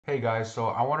Hey guys, so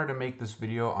I wanted to make this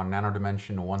video on Nano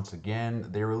Dimension once again.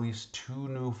 They released two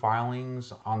new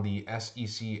filings on the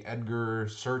SEC Edgar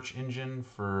search engine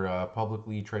for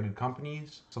publicly traded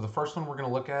companies. So the first one we're going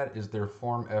to look at is their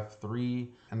Form F3,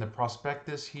 and the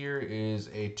prospectus here is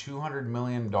a $200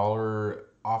 million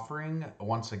offering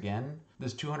once again.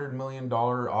 This $200 million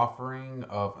offering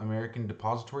of American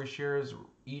Depository shares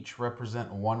each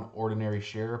represent one ordinary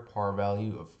share, par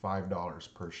value of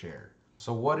 $5 per share.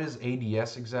 So what is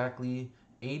ADS exactly?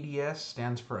 ADS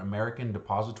stands for American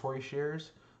Depository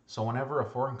Shares. So whenever a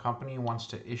foreign company wants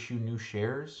to issue new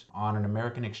shares on an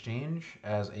American exchange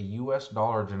as a US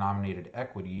dollar denominated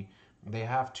equity, they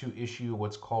have to issue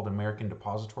what's called American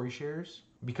Depository Shares.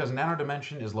 Because Nano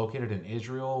Dimension is located in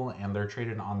Israel and they're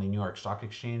traded on the New York Stock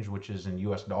Exchange, which is in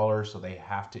US dollars, so they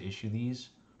have to issue these.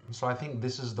 So I think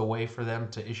this is the way for them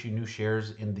to issue new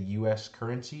shares in the US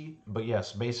currency. But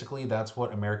yes, basically that's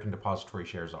what American Depository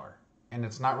Shares are. And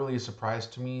it's not really a surprise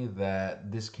to me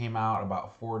that this came out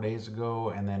about 4 days ago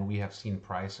and then we have seen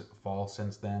price fall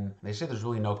since then. They say there's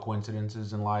really no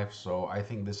coincidences in life, so I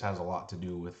think this has a lot to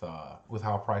do with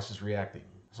how price is reacting.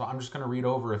 So I'm just going to read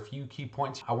over a few key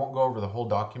points. I won't go over the whole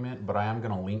document, but I am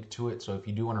going to link to it. So if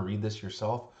you do want to read this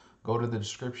yourself, go to the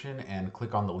description and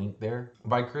click on the link there.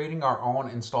 By creating our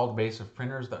own installed base of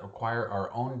printers that require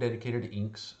our own dedicated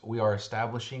inks, we are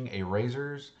establishing a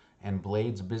razors and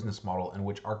blades business model in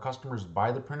which our customers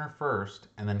buy the printer first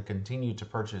and then continue to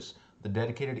purchase the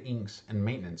dedicated inks and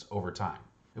maintenance over time.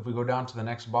 If we go down to the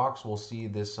next box, we'll see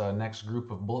this next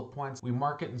group of bullet points. We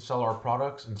market and sell our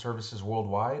products and services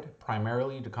worldwide,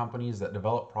 primarily to companies that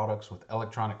develop products with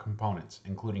electronic components,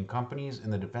 including companies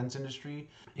in the defense industry,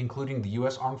 including the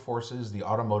U.S. Armed Forces, the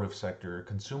automotive sector,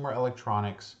 consumer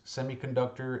electronics,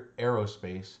 semiconductor,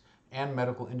 aerospace, and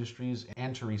medical industries,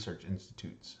 and to research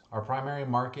institutes. Our primary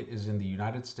market is in the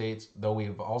United States, though we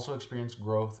have also experienced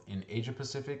growth in Asia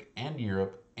Pacific and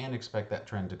Europe and expect that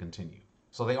trend to continue.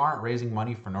 So they aren't raising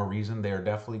money for no reason. They are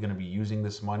definitely going to be using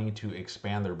this money to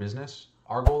expand their business.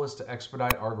 Our goal is to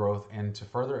expedite our growth and to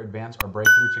further advance our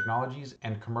breakthrough technologies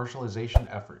and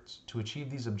commercialization efforts. To achieve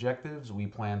these objectives, we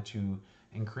plan to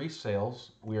increase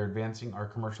sales. We are advancing our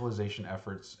commercialization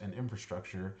efforts and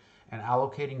infrastructure and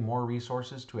allocating more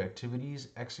resources to activities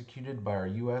executed by our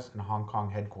US and Hong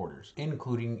Kong headquarters,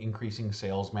 including increasing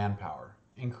sales manpower,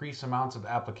 increase amounts of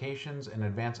applications and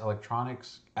advanced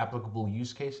electronics, applicable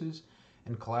use cases,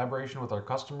 in collaboration with our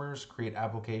customers, create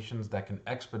applications that can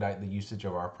expedite the usage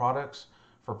of our products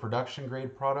for production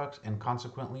grade products and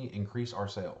consequently increase our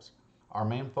sales. Our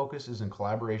main focus is in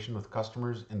collaboration with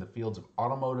customers in the fields of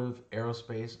automotive,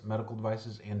 aerospace, medical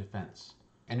devices, and defense.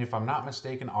 And if I'm not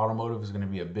mistaken, automotive is going to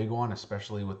be a big one,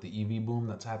 especially with the EV boom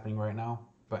that's happening right now.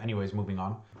 But anyways, moving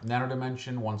on. Nano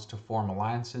Dimension wants to form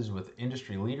alliances with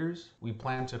industry leaders. We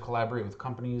plan to collaborate with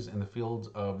companies in the fields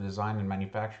of design and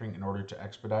manufacturing in order to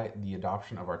expedite the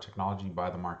adoption of our technology by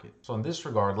the market. So in this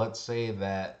regard, let's say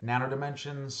that Nano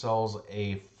Dimension sells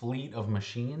a fleet of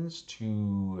machines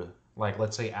to, like,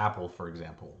 let's say Apple, for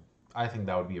example. I think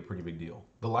that would be a pretty big deal.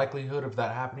 The likelihood of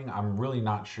that happening, I'm really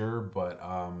not sure, but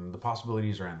the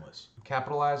possibilities are endless.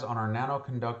 Capitalize on our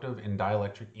nano-conductive and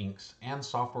dielectric inks and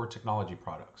software technology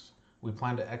products. We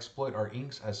plan to exploit our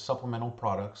inks as supplemental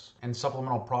products, and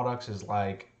supplemental products is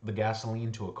like the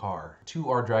gasoline to a car, to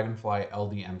our Dragonfly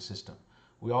LDM system.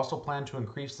 We also plan to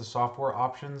increase the software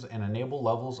options and enable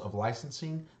levels of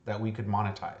licensing that we could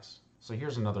monetize. So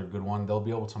here's another good one. They'll be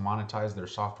able to monetize their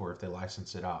software if they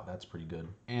license it out. That's pretty good.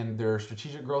 And their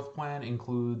strategic growth plan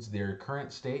includes their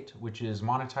current state, which is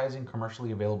monetizing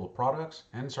commercially available products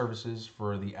and services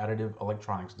for the additive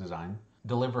electronics design,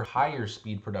 deliver higher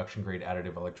speed production grade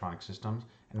additive electronic systems,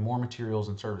 and more materials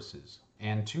and services.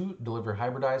 And 2, deliver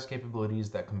hybridized capabilities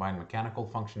that combine mechanical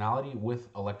functionality with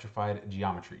electrified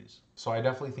geometries. So I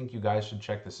definitely think you guys should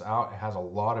check this out. It has a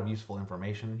lot of useful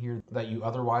information here that you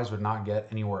otherwise would not get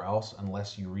anywhere else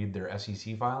unless you read their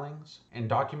SEC filings. And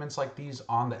documents like these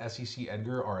on the SEC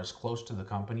Edgar are as close to the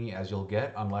company as you'll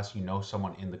get unless you know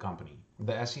someone in the company.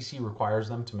 The SEC requires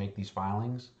them to make these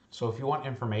filings. So if you want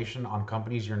information on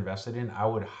companies you're invested in, I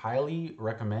would highly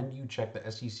recommend you check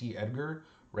the SEC Edgar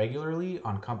regularly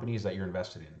on companies that you're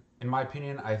invested in. In my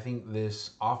opinion, I think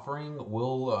this offering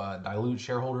will dilute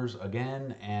shareholders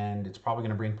again, and it's probably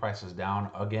going to bring prices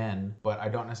down again, but I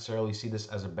don't necessarily see this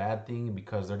as a bad thing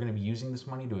because they're going to be using this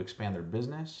money to expand their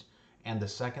business. And the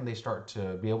second they start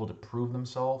to be able to prove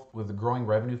themselves with growing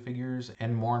revenue figures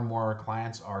and more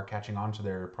clients are catching on to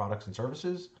their products and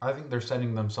services, I think they're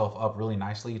setting themselves up really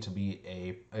nicely to be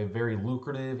a very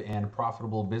lucrative and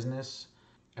profitable business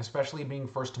especially being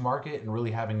first to market and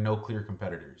really having no clear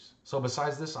competitors. So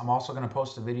besides this, I'm also going to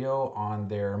post a video on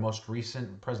their most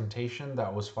recent presentation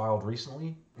that was filed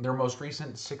recently. Their most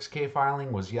recent 6K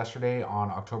filing was yesterday on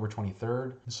October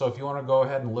 23rd. So if you want to go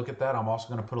ahead and look at that, I'm also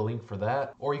going to put a link for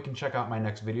that. Or you can check out my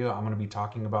next video. I'm going to be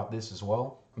talking about this as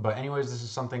well. But anyways, this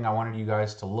is something I wanted you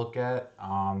guys to look at.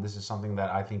 This is something that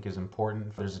I think is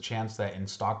important. There's a chance that in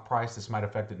stock price, this might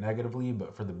affect it negatively,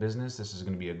 but for the business, this is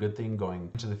going to be a good thing going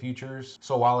into the futures.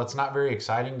 So while it's not very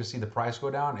exciting to see the price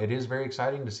go down, it is very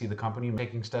exciting to see the company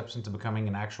taking steps into becoming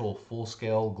an actual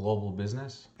full-scale global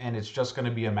business. And it's just going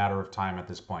to be a matter of time at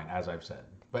this point, as I've said.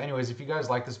 But anyways, if you guys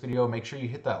like this video, make sure you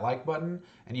hit that like button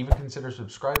and even consider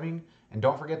subscribing. And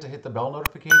don't forget to hit the bell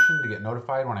notification to get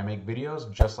notified when I make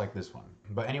videos just like this one.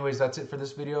 But anyways, that's it for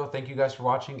this video. Thank you guys for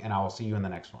watching, and I will see you in the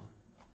next one.